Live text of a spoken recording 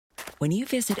When you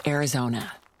visit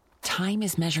Arizona, time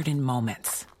is measured in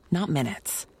moments, not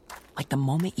minutes. Like the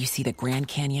moment you see the Grand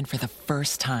Canyon for the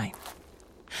first time.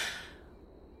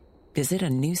 Visit a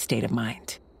new state of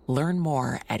mind. Learn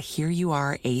more at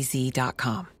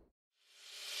hereyouareaz.com.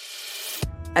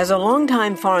 As a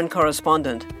longtime foreign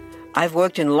correspondent, I've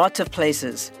worked in lots of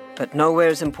places, but nowhere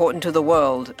as important to the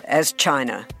world as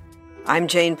China. I'm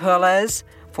Jane Perlez,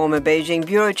 former Beijing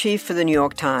bureau chief for the New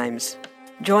York Times.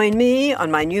 Join me on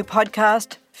my new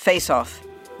podcast, Face Off,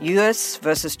 U.S.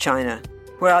 versus China,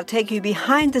 where I'll take you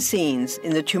behind the scenes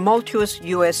in the tumultuous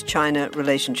U.S.-China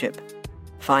relationship.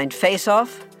 Find Face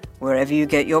Off wherever you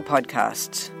get your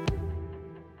podcasts.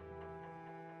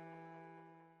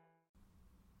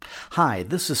 Hi,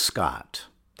 this is Scott.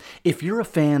 If you're a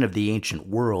fan of the ancient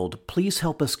world, please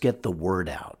help us get the word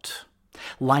out.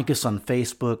 Like us on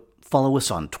Facebook, follow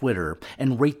us on Twitter,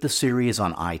 and rate the series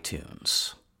on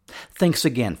iTunes. Thanks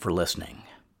again for listening.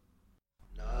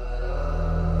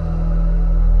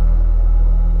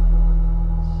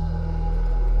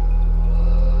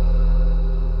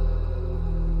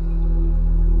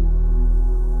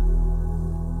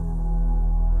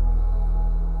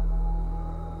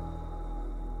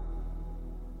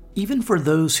 Even for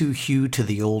those who hew to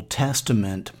the Old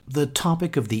Testament, the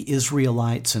topic of the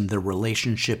Israelites and their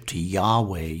relationship to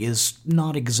Yahweh is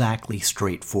not exactly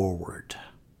straightforward.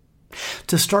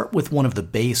 To start with one of the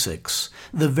basics,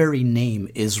 the very name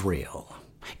Israel,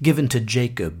 given to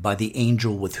Jacob by the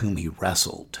angel with whom he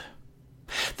wrestled.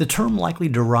 The term likely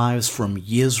derives from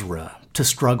Yizrah, to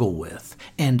struggle with,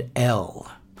 and El,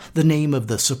 the name of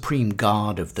the supreme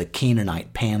god of the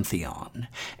Canaanite pantheon,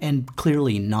 and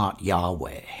clearly not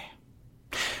Yahweh.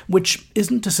 Which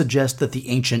isn't to suggest that the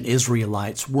ancient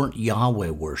Israelites weren't Yahweh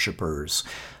worshippers,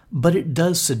 but it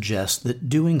does suggest that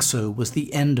doing so was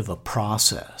the end of a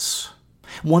process,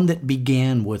 one that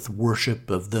began with worship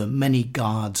of the many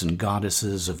gods and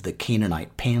goddesses of the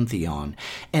Canaanite pantheon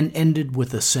and ended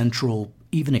with a central,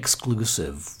 even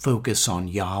exclusive, focus on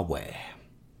Yahweh.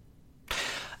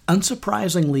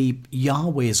 Unsurprisingly,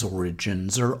 Yahweh's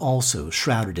origins are also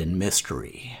shrouded in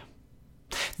mystery.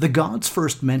 The gods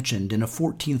first mentioned in a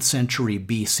 14th century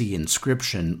BC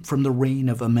inscription from the reign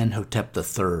of Amenhotep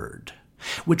III,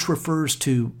 which refers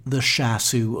to the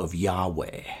Shasu of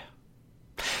Yahweh.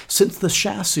 Since the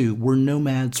Shasu were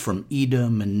nomads from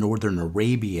Edom and northern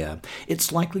Arabia,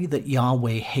 it's likely that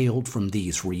Yahweh hailed from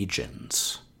these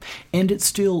regions. And it's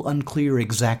still unclear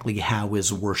exactly how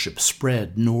his worship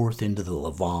spread north into the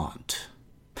Levant.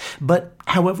 But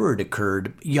however it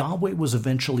occurred, Yahweh was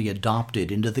eventually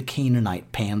adopted into the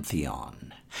Canaanite pantheon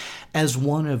as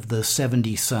one of the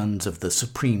 70 sons of the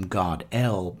supreme god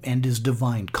El and his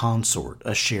divine consort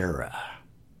Asherah.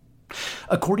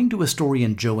 According to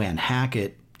historian Joanne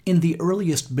Hackett, in the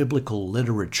earliest biblical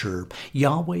literature,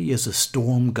 Yahweh is a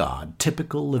storm god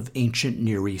typical of ancient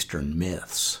Near Eastern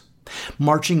myths,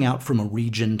 marching out from a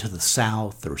region to the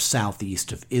south or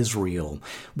southeast of Israel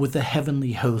with a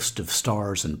heavenly host of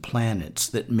stars and planets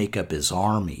that make up his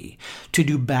army to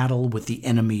do battle with the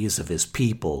enemies of his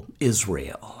people,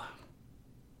 Israel.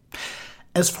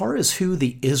 As far as who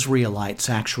the Israelites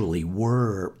actually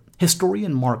were,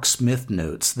 historian Mark Smith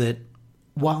notes that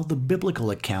while the biblical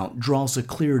account draws a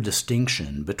clear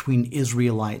distinction between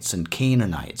Israelites and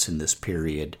Canaanites in this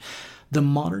period, the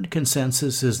modern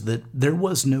consensus is that there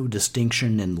was no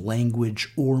distinction in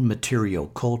language or material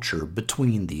culture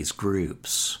between these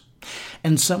groups,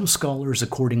 and some scholars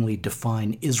accordingly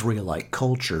define Israelite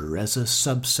culture as a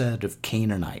subset of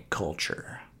Canaanite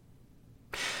culture.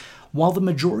 While the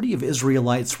majority of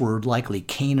Israelites were likely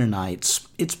Canaanites,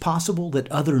 it's possible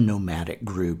that other nomadic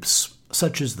groups,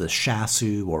 such as the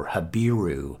Shasu or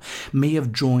Habiru, may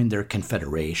have joined their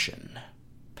confederation.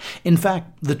 In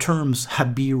fact, the terms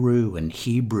Habiru and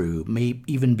Hebrew may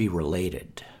even be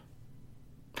related.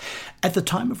 At the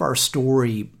time of our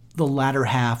story, the latter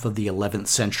half of the 11th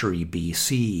century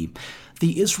BC,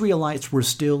 the Israelites were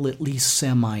still at least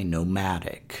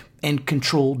semi-nomadic and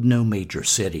controlled no major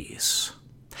cities,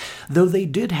 though they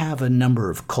did have a number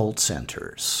of cult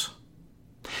centers.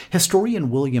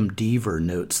 Historian William Deaver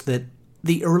notes that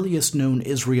the earliest known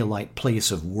Israelite place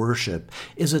of worship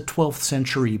is a 12th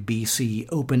century BC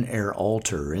open-air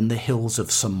altar in the hills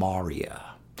of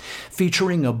Samaria,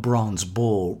 featuring a bronze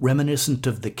bull reminiscent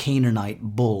of the Canaanite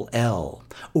bull El,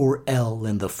 or El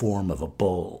in the form of a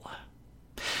bull.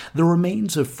 The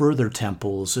remains of further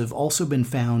temples have also been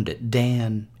found at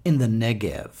Dan, in the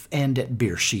Negev, and at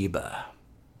Beersheba.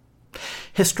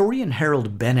 Historian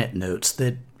Harold Bennett notes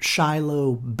that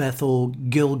Shiloh, Bethel,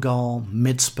 Gilgal,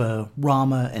 Mitzpah,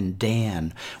 Ramah, and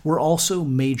Dan were also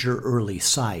major early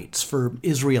sites for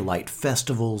Israelite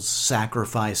festivals,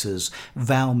 sacrifices,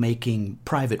 vow-making,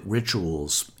 private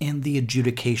rituals, and the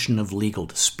adjudication of legal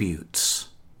disputes.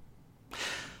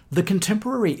 The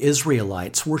contemporary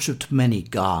Israelites worshipped many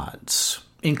gods,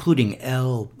 including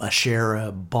El,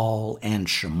 Asherah, Baal, and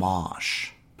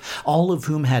Shamash, all of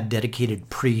whom had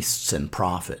dedicated priests and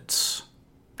prophets.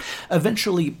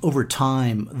 Eventually, over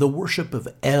time, the worship of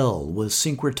El was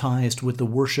syncretized with the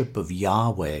worship of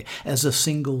Yahweh as a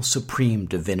single supreme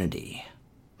divinity.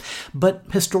 But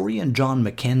historian John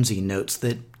Mackenzie notes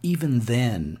that even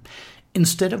then,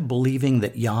 instead of believing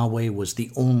that Yahweh was the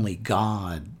only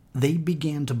God, they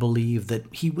began to believe that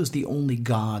he was the only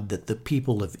God that the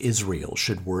people of Israel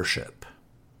should worship.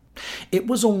 It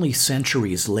was only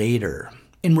centuries later,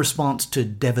 in response to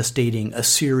devastating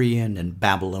Assyrian and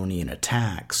Babylonian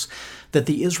attacks, that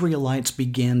the Israelites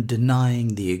began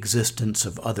denying the existence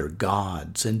of other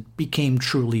gods and became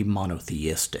truly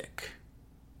monotheistic.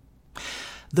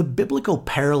 The biblical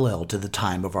parallel to the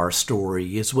time of our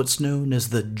story is what's known as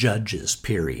the Judges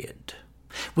period,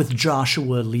 with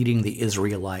Joshua leading the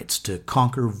Israelites to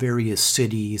conquer various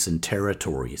cities and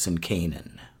territories in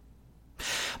Canaan.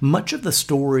 Much of the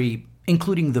story,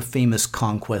 including the famous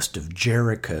conquest of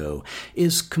Jericho,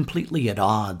 is completely at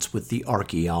odds with the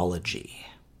archaeology.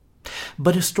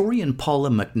 But historian Paula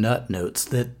McNutt notes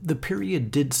that the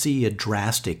period did see a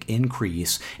drastic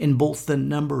increase in both the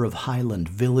number of highland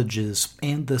villages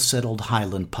and the settled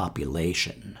highland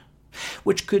population,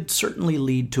 which could certainly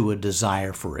lead to a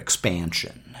desire for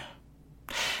expansion.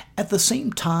 At the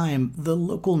same time, the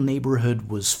local neighborhood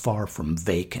was far from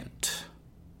vacant.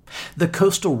 The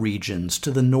coastal regions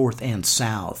to the north and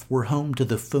south were home to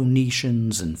the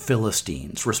Phoenicians and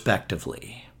Philistines,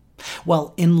 respectively,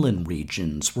 while inland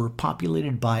regions were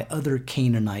populated by other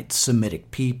Canaanite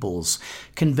Semitic peoples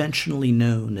conventionally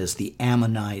known as the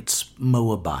Ammonites,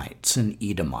 Moabites, and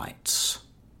Edomites.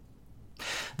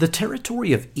 The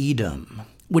territory of Edom,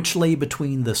 which lay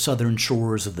between the southern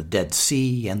shores of the Dead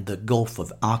Sea and the Gulf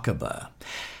of Aqaba,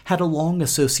 had a long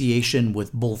association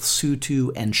with both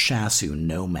Sutu and Shasu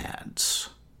nomads.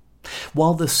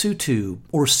 While the Sutu,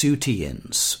 or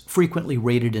Sutians, frequently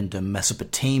raided into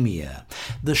Mesopotamia,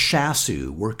 the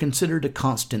Shasu were considered a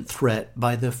constant threat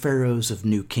by the pharaohs of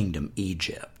New Kingdom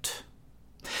Egypt.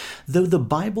 Though the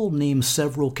Bible names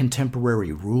several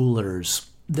contemporary rulers,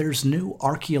 there's no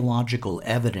archaeological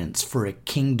evidence for a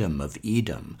kingdom of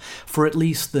Edom for at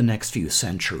least the next few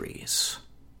centuries.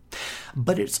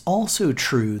 But it's also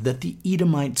true that the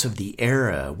Edomites of the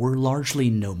era were largely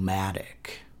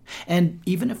nomadic, and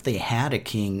even if they had a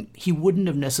king, he wouldn't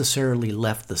have necessarily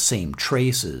left the same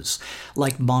traces,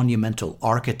 like monumental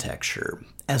architecture,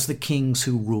 as the kings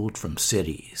who ruled from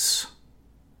cities.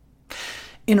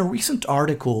 In a recent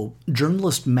article,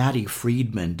 journalist Maddie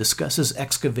Friedman discusses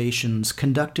excavations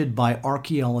conducted by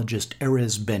archaeologist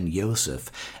Erez Ben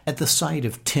Yosef at the site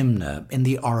of Timnah in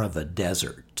the Arava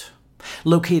Desert,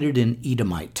 located in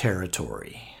Edomite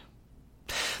territory.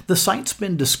 The site's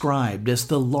been described as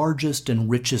the largest and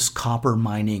richest copper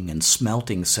mining and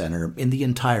smelting center in the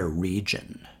entire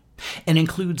region, and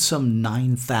includes some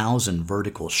 9,000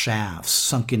 vertical shafts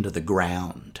sunk into the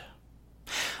ground.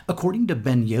 According to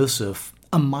Ben Yosef,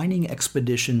 a mining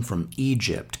expedition from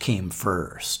Egypt came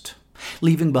first,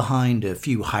 leaving behind a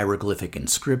few hieroglyphic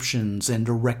inscriptions and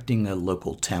erecting a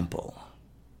local temple.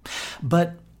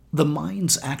 But the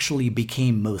mines actually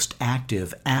became most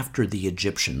active after the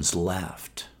Egyptians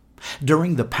left,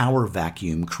 during the power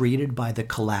vacuum created by the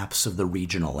collapse of the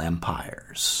regional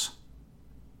empires.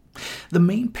 The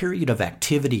main period of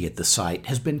activity at the site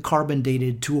has been carbon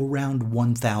dated to around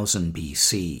 1000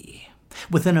 BC,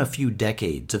 within a few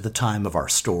decades of the time of our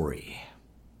story.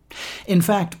 In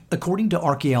fact, according to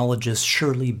archaeologist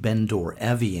Shirley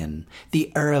Bendor-Evian,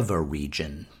 the Arava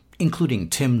region, including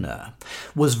Timnah,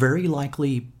 was very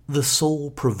likely the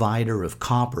sole provider of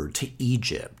copper to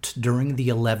Egypt during the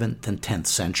 11th and 10th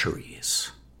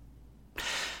centuries.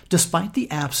 Despite the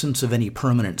absence of any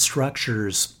permanent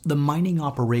structures, the mining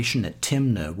operation at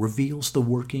Timnah reveals the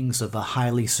workings of a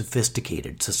highly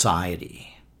sophisticated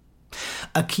society.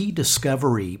 A key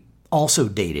discovery, also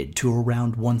dated to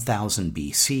around 1000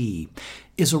 BC,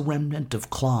 is a remnant of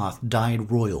cloth dyed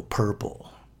royal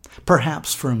purple,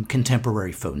 perhaps from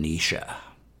contemporary Phoenicia.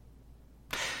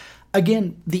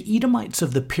 Again, the Edomites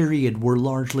of the period were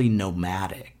largely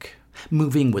nomadic,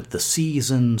 moving with the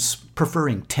seasons,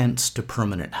 preferring tents to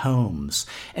permanent homes,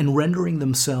 and rendering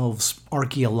themselves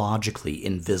archaeologically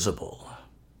invisible.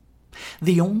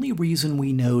 The only reason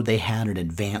we know they had an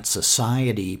advanced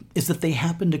society is that they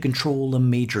happened to control a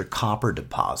major copper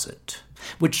deposit,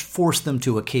 which forced them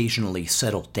to occasionally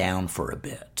settle down for a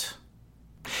bit.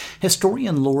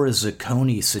 Historian Laura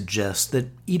Zacconi suggests that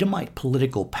Edomite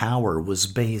political power was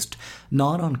based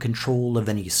not on control of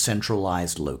any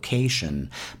centralized location,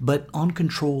 but on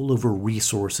control over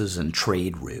resources and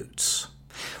trade routes,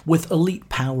 with elite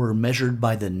power measured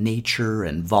by the nature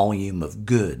and volume of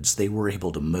goods they were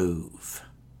able to move.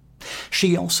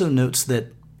 She also notes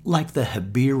that, like the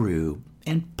Habiru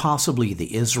and possibly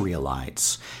the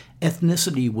Israelites,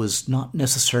 ethnicity was not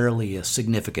necessarily a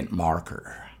significant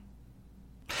marker.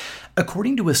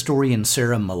 According to historian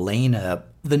Sarah Malena,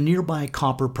 the nearby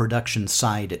copper production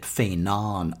site at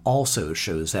Feinan also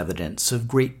shows evidence of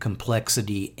great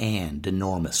complexity and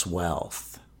enormous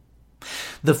wealth.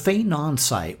 The Feinan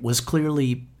site was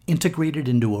clearly integrated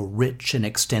into a rich and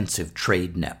extensive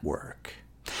trade network,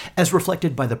 as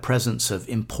reflected by the presence of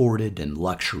imported and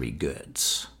luxury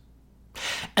goods.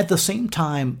 At the same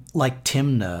time, like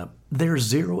Timnah, there's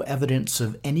zero evidence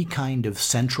of any kind of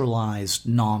centralized,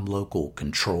 non-local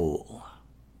control.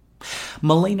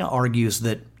 Malena argues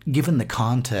that, given the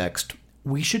context,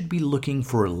 we should be looking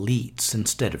for elites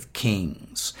instead of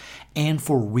kings, and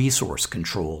for resource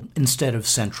control instead of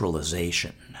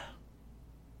centralization.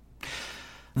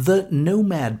 The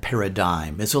nomad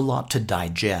paradigm is a lot to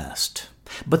digest,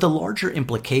 but the larger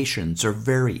implications are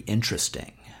very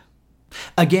interesting.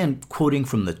 Again, quoting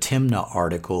from the Timnah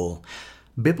article,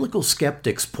 biblical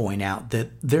skeptics point out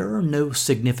that there are no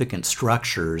significant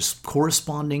structures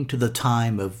corresponding to the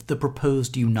time of the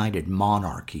proposed united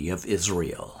monarchy of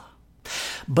Israel.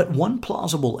 But one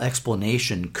plausible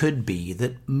explanation could be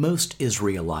that most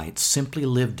Israelites simply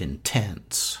lived in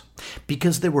tents,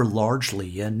 because they were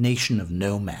largely a nation of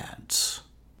nomads.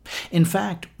 In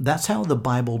fact, that's how the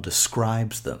Bible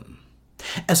describes them,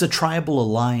 as a tribal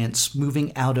alliance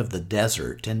moving out of the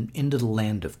desert and into the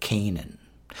land of Canaan,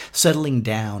 settling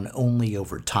down only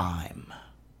over time.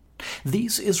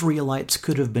 These Israelites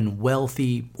could have been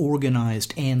wealthy,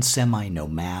 organized, and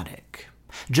semi-nomadic,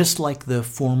 just like the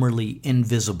formerly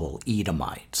invisible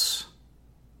Edomites.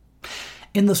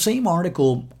 In the same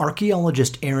article,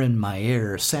 archaeologist Aaron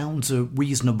Mayer sounds a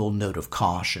reasonable note of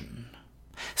caution,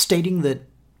 stating that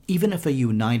even if a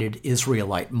united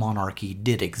Israelite monarchy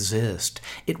did exist,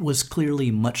 it was clearly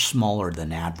much smaller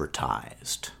than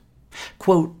advertised.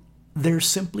 Quote, "There's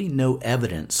simply no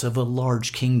evidence of a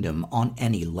large kingdom on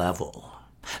any level,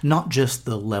 not just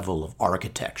the level of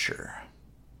architecture."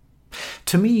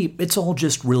 To me, it's all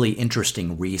just really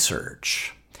interesting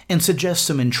research, and suggests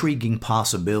some intriguing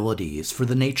possibilities for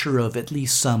the nature of at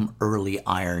least some early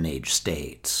Iron Age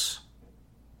states.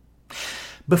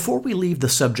 Before we leave the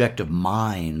subject of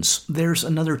mines, there's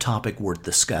another topic worth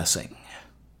discussing.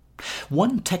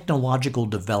 One technological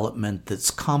development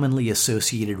that's commonly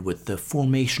associated with the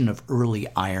formation of early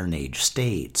Iron Age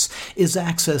states is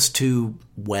access to,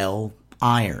 well,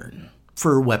 iron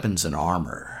for weapons and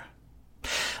armor.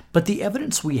 But the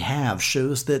evidence we have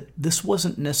shows that this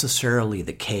wasn't necessarily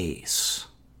the case.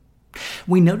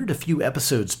 We noted a few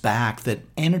episodes back that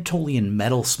Anatolian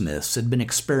metalsmiths had been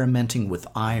experimenting with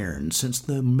iron since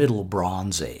the Middle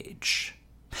Bronze Age.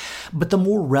 But the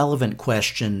more relevant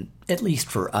question, at least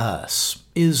for us,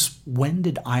 is when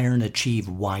did iron achieve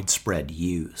widespread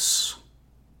use?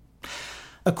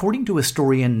 According to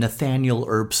historian Nathaniel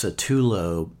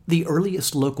Erbsatullo, the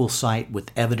earliest local site with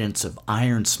evidence of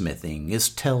ironsmithing is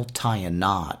Tel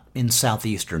Tayanat in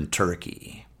southeastern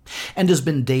Turkey, and has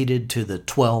been dated to the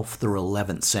 12th or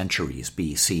 11th centuries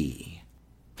BC.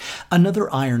 Another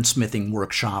ironsmithing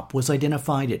workshop was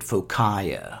identified at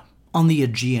Phocaea, on the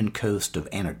Aegean coast of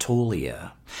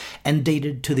Anatolia, and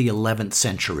dated to the 11th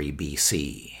century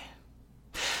BC.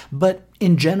 But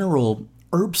in general,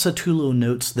 Erbsatullo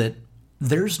notes that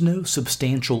there's no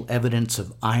substantial evidence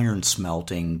of iron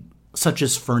smelting, such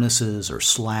as furnaces or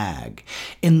slag,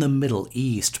 in the Middle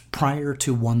East prior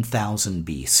to 1000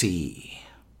 BC.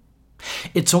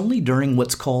 It's only during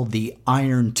what's called the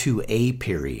Iron 2A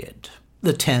period,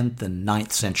 the 10th and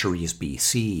 9th centuries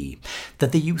BC,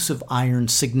 that the use of iron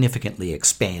significantly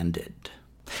expanded,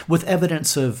 with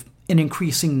evidence of an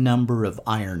increasing number of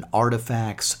iron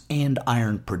artifacts and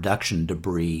iron production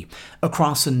debris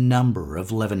across a number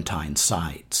of Levantine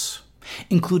sites,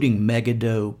 including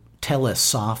Megiddo, Tel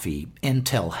Es-Safi, and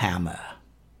Tel Hamma.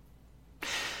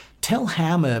 Tel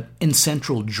Hamma in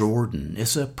central Jordan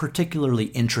is a particularly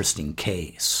interesting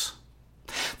case.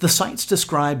 The site's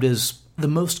described as the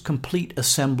most complete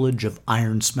assemblage of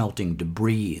iron-smelting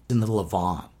debris in the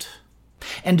Levant,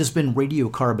 and has been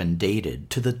radiocarbon dated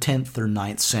to the 10th or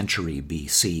 9th century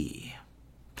BC.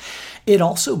 It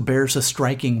also bears a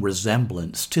striking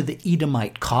resemblance to the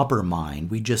Edomite copper mine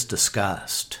we just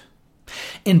discussed.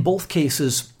 In both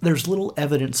cases, there's little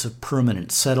evidence of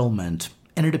permanent settlement,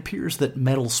 and it appears that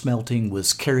metal smelting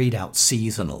was carried out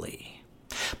seasonally,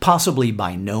 possibly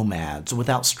by nomads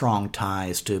without strong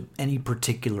ties to any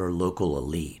particular local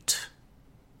elite.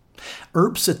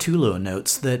 Herb Satulo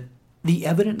notes that the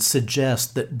evidence suggests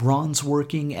that bronze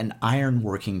working and iron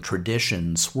working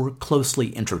traditions were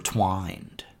closely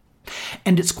intertwined,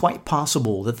 and it's quite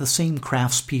possible that the same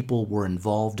craftspeople were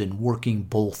involved in working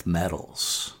both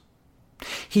metals.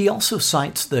 He also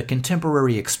cites the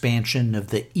contemporary expansion of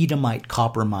the Edomite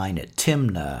copper mine at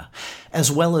Timnah,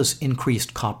 as well as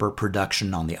increased copper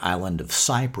production on the island of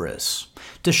Cyprus,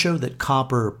 to show that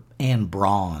copper and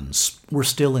bronze were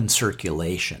still in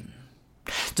circulation,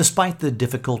 despite the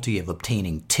difficulty of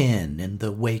obtaining tin in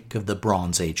the wake of the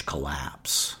Bronze Age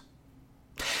collapse.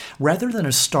 Rather than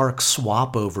a stark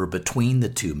swap-over between the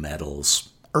two metals,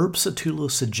 Herb Satulo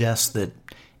suggests that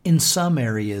in some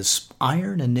areas,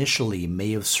 iron initially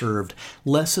may have served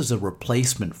less as a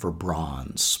replacement for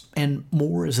bronze and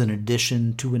more as an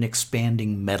addition to an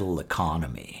expanding metal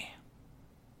economy.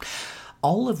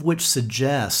 All of which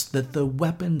suggests that the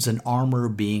weapons and armor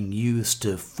being used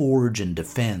to forge and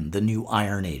defend the new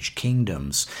Iron Age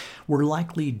kingdoms were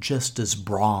likely just as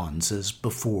bronze as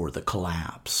before the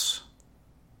collapse.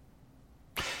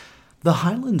 The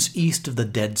highlands east of the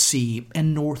Dead Sea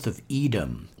and north of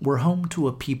Edom were home to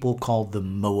a people called the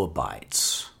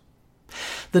Moabites.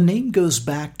 The name goes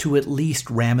back to at least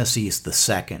Ramesses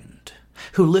II,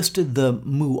 who listed the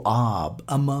Mu'ab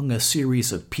among a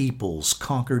series of peoples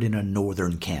conquered in a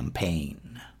northern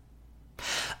campaign.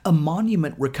 A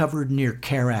monument recovered near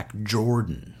Kerak,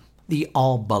 Jordan, the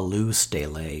Al-Balu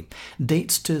stele,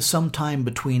 dates to sometime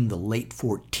between the late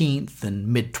 14th and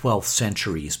mid-12th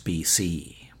centuries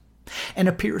BC, and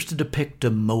appears to depict a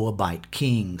Moabite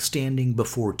king standing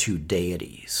before two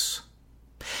deities.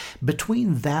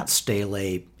 Between that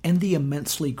stele and the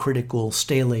immensely critical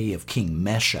stele of King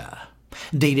Mesha,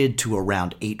 dated to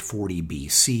around 840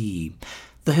 BC,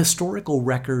 the historical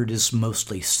record is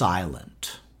mostly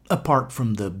silent, apart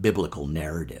from the biblical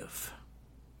narrative.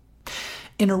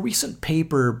 In a recent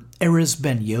paper, Erez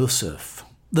Ben Yosef,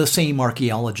 the same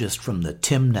archaeologist from the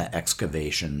Timnah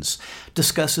excavations,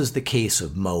 discusses the case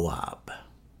of Moab.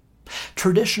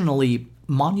 Traditionally,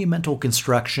 monumental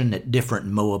construction at different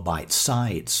Moabite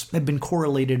sites had been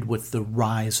correlated with the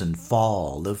rise and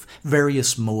fall of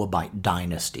various Moabite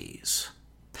dynasties.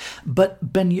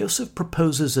 But Ben Yosef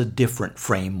proposes a different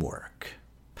framework,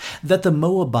 that the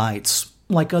Moabites,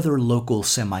 like other local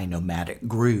semi-nomadic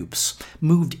groups,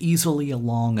 moved easily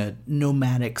along a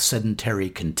nomadic sedentary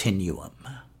continuum.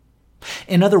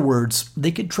 In other words, they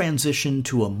could transition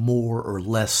to a more or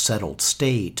less settled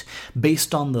state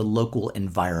based on the local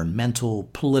environmental,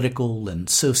 political, and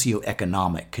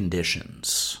socioeconomic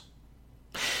conditions.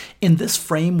 In this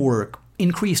framework,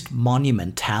 increased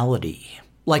monumentality,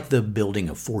 like the building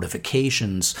of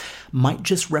fortifications, might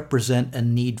just represent a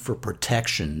need for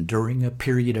protection during a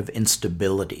period of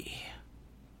instability.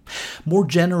 More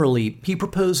generally, he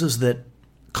proposes that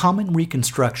common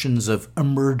reconstructions of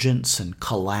emergence and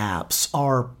collapse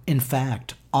are, in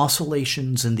fact,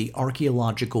 oscillations in the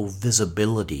archaeological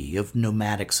visibility of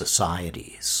nomadic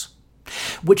societies,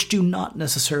 which do not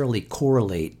necessarily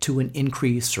correlate to an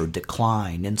increase or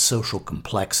decline in social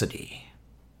complexity.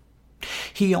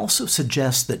 He also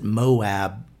suggests that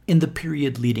Moab, in the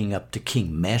period leading up to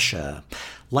King Mesha,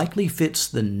 likely fits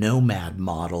the nomad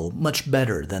model much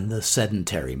better than the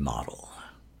sedentary model.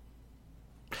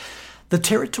 The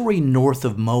territory north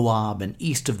of Moab and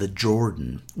east of the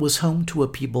Jordan was home to a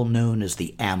people known as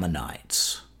the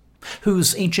Ammonites,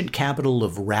 whose ancient capital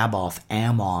of Rabbath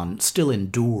Ammon still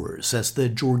endures as the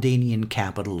Jordanian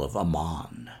capital of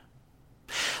Amman.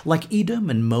 Like Edom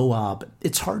and Moab,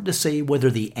 it's hard to say whether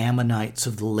the Ammonites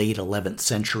of the late 11th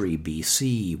century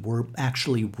BC were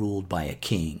actually ruled by a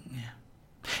king.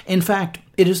 In fact,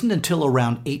 it isn't until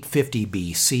around 850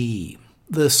 BC,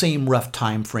 the same rough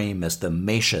time frame as the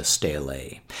Mesha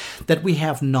stele, that we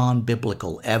have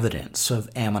non-biblical evidence of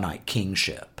Ammonite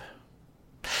kingship.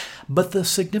 But the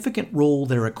significant role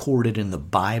they're accorded in the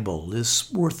Bible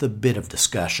is worth a bit of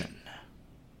discussion.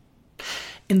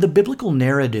 In the biblical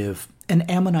narrative, an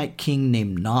Ammonite king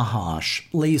named Nahash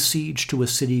lays siege to a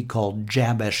city called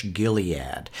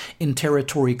Jabesh-Gilead in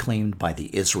territory claimed by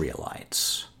the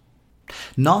Israelites.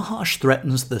 Nahash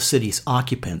threatens the city's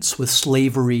occupants with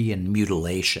slavery and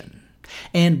mutilation,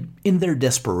 and in their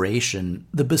desperation,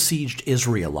 the besieged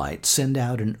Israelites send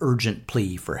out an urgent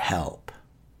plea for help.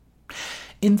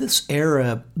 In this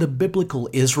era, the biblical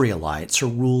Israelites are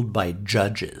ruled by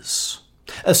judges,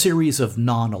 a series of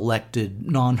non-elected,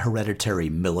 non-hereditary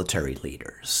military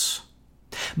leaders.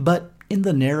 But in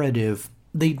the narrative,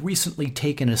 they'd recently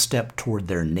taken a step toward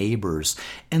their neighbors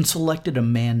and selected a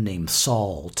man named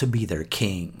Saul to be their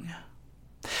king.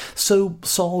 So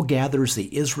Saul gathers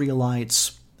the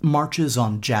Israelites, marches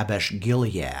on Jabesh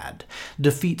Gilead,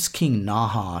 defeats King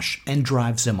Nahash, and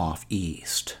drives him off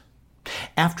east.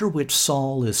 After which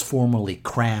Saul is formally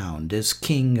crowned as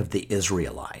king of the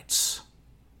Israelites.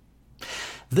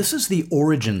 This is the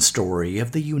origin story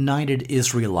of the United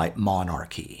Israelite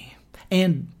monarchy,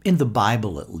 and, in the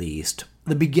Bible at least,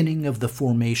 the beginning of the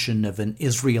formation of an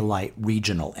Israelite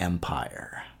regional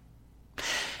empire.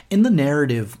 In the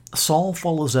narrative, Saul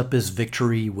follows up his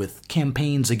victory with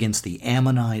campaigns against the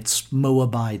Ammonites,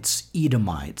 Moabites,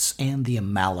 Edomites, and the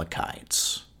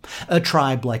Amalekites, a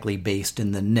tribe likely based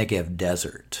in the Negev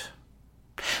desert.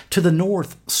 To the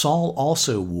north, Saul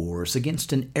also wars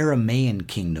against an Aramaean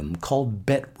kingdom called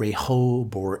Bet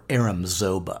Rehob or Aram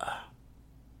Zobah.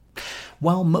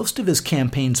 While most of his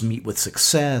campaigns meet with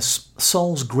success,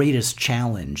 Saul's greatest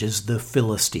challenge is the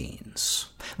Philistines,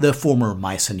 the former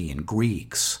Mycenaean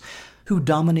Greeks, who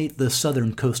dominate the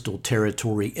southern coastal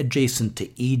territory adjacent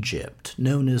to Egypt,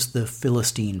 known as the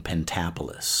Philistine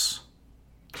Pentapolis.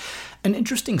 An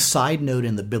interesting side note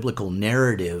in the biblical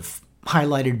narrative,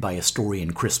 highlighted by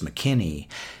historian Chris McKinney,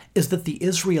 is that the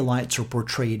Israelites are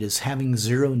portrayed as having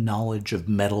zero knowledge of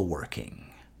metalworking,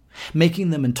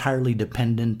 making them entirely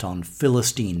dependent on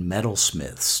Philistine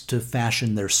metalsmiths to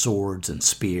fashion their swords and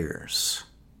spears.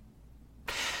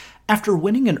 After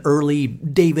winning an early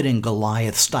David and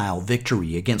Goliath-style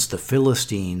victory against the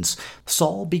Philistines,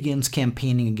 Saul begins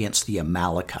campaigning against the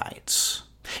Amalekites,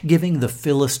 giving the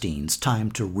Philistines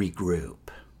time to regroup.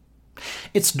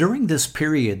 It's during this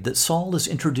period that Saul is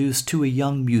introduced to a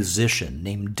young musician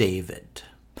named David,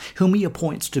 whom he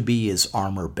appoints to be his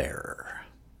armor-bearer.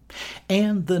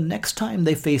 And the next time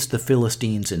they face the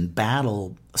Philistines in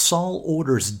battle, Saul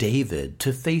orders David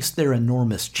to face their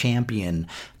enormous champion,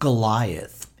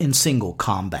 Goliath, in single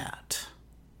combat.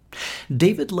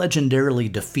 David legendarily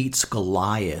defeats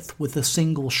Goliath with a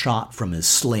single shot from his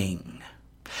sling.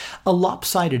 A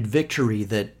lopsided victory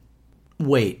that...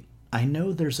 Wait, I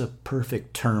know there's a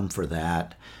perfect term for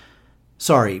that.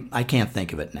 Sorry, I can't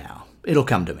think of it now. It'll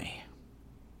come to me.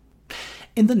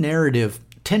 In the narrative,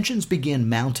 tensions begin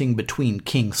mounting between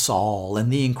King Saul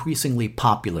and the increasingly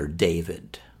popular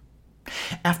David.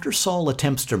 After Saul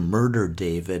attempts to murder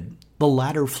David, the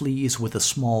latter flees with a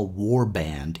small war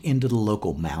band into the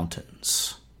local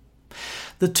mountains.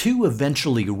 The two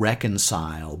eventually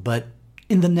reconcile, but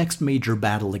in the next major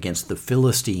battle against the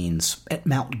Philistines at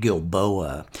Mount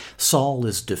Gilboa, Saul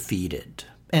is defeated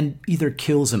and either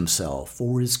kills himself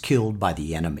or is killed by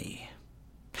the enemy.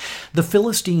 The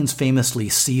Philistines famously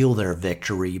seal their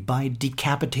victory by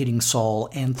decapitating Saul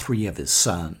and 3 of his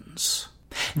sons,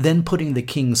 then putting the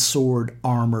king's sword,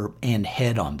 armor, and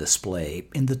head on display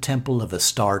in the temple of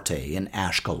Astarte in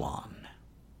Ashkelon.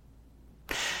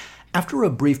 After a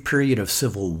brief period of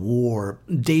civil war,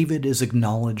 David is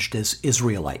acknowledged as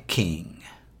Israelite king,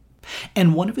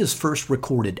 and one of his first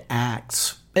recorded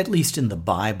acts, at least in the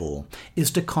Bible,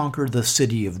 is to conquer the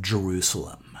city of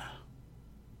Jerusalem.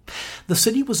 The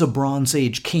city was a Bronze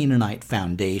Age Canaanite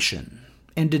foundation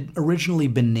and had originally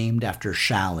been named after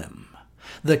Shalem,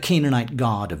 the Canaanite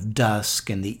god of dusk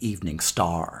and the evening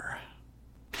star.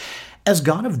 As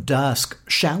god of dusk,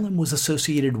 Shalem was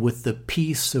associated with the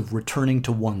peace of returning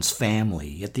to one's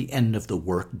family at the end of the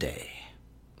workday,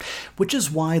 which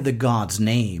is why the god's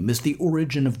name is the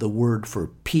origin of the word for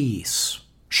peace,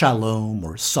 shalom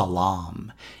or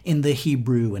salam, in the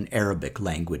Hebrew and Arabic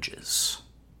languages.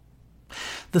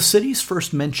 The city's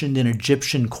first mentioned in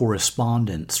Egyptian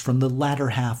correspondence from the latter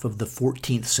half of the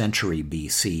 14th century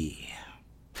BC.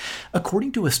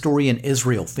 According to historian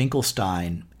Israel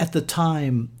Finkelstein, at the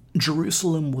time,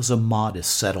 Jerusalem was a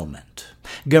modest settlement,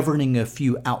 governing a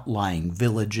few outlying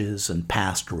villages and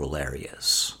pastoral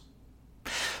areas.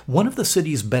 One of the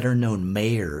city's better-known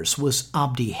mayors was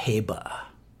Abdi Heba,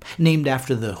 named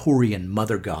after the Hurrian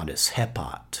mother goddess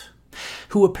Hepat,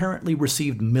 who apparently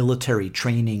received military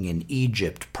training in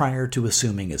Egypt prior to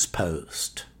assuming his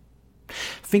post.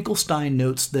 Finkelstein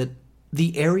notes that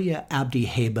the area Abdi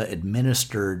Heba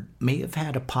administered may have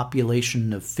had a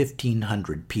population of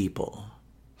 1,500 people,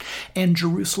 and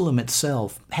Jerusalem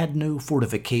itself had no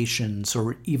fortifications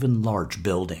or even large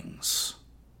buildings.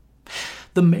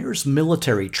 The mayor's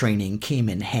military training came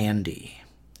in handy,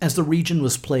 as the region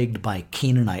was plagued by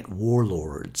Canaanite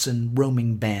warlords and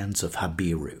roaming bands of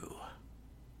Habiru.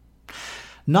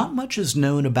 Not much is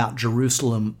known about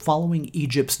Jerusalem following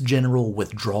Egypt's general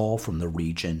withdrawal from the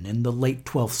region in the late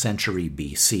 12th century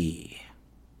BC.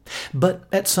 But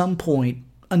at some point,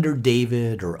 under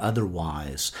David or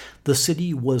otherwise, the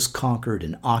city was conquered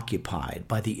and occupied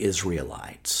by the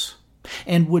Israelites,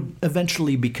 and would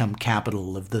eventually become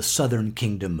capital of the southern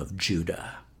kingdom of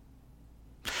Judah.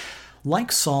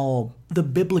 Like Saul, the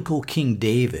biblical King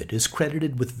David is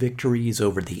credited with victories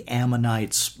over the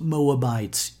Ammonites,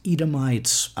 Moabites,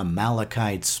 Edomites,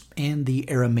 Amalekites, and the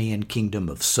Aramean kingdom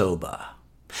of Soba,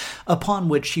 upon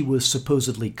which he was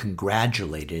supposedly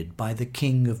congratulated by the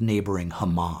king of neighboring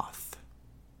Hamath.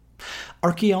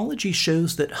 Archaeology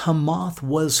shows that Hamath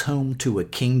was home to a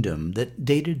kingdom that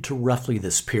dated to roughly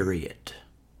this period.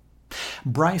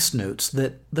 Bryce notes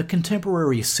that the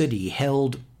contemporary city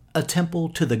held a temple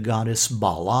to the goddess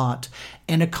Baalat,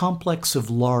 and a complex of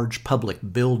large public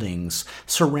buildings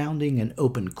surrounding an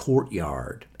open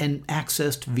courtyard and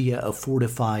accessed via a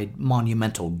fortified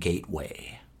monumental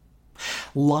gateway.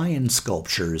 Lion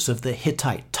sculptures of the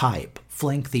Hittite type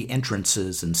flank the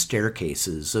entrances and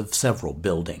staircases of several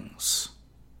buildings.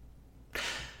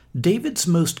 David's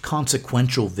most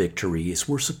consequential victories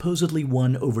were supposedly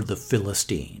won over the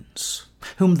Philistines,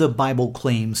 whom the Bible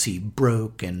claims he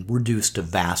broke and reduced to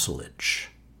vassalage.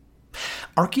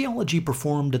 Archaeology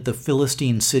performed at the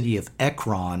Philistine city of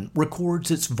Ekron records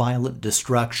its violent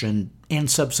destruction and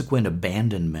subsequent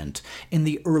abandonment in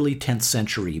the early 10th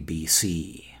century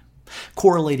BC,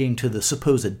 correlating to the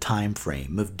supposed time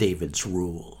frame of David's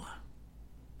rule.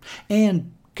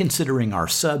 And, considering our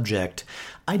subject,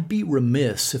 I'd be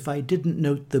remiss if I didn't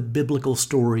note the biblical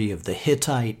story of the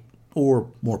Hittite,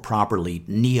 or more properly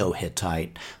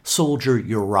Neo-Hittite, soldier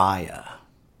Uriah,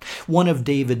 one of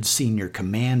David's senior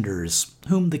commanders,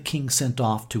 whom the king sent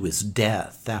off to his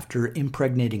death after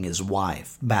impregnating his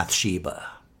wife, Bathsheba.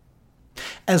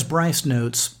 As Bryce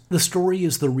notes, the story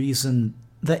is the reason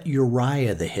that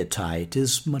Uriah the Hittite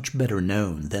is much better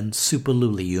known than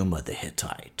Suppiluliuma the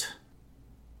Hittite.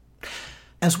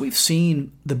 As we've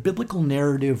seen, the biblical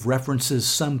narrative references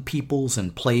some peoples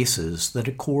and places that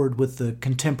accord with the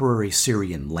contemporary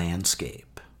Syrian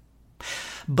landscape.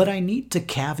 But I need to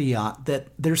caveat that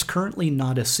there's currently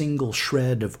not a single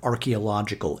shred of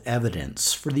archaeological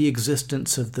evidence for the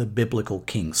existence of the biblical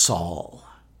King Saul.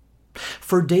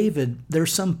 For David,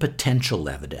 there's some potential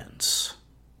evidence.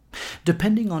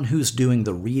 Depending on who's doing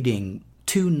the reading,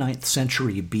 2 9th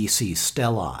century BC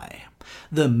stelae,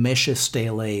 the Mesha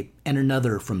stele and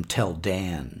another from Tel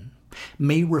Dan,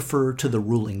 may refer to the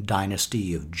ruling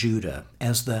dynasty of Judah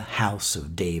as the House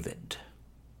of David.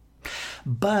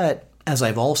 But, as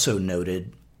I've also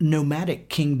noted, nomadic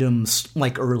kingdoms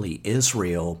like early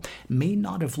Israel may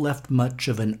not have left much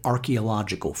of an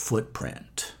archaeological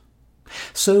footprint.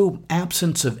 So,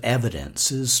 absence of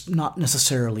evidence is not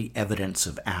necessarily evidence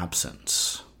of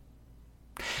absence.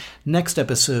 Next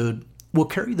episode, we'll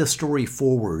carry the story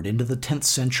forward into the 10th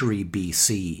century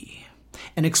BC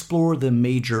and explore the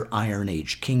major Iron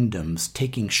Age kingdoms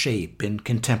taking shape in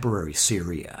contemporary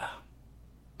Syria.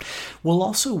 We'll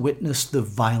also witness the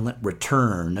violent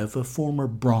return of a former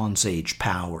Bronze Age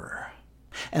power,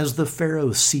 as the pharaoh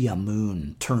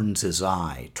Siamun turns his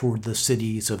eye toward the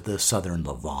cities of the southern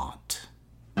Levant.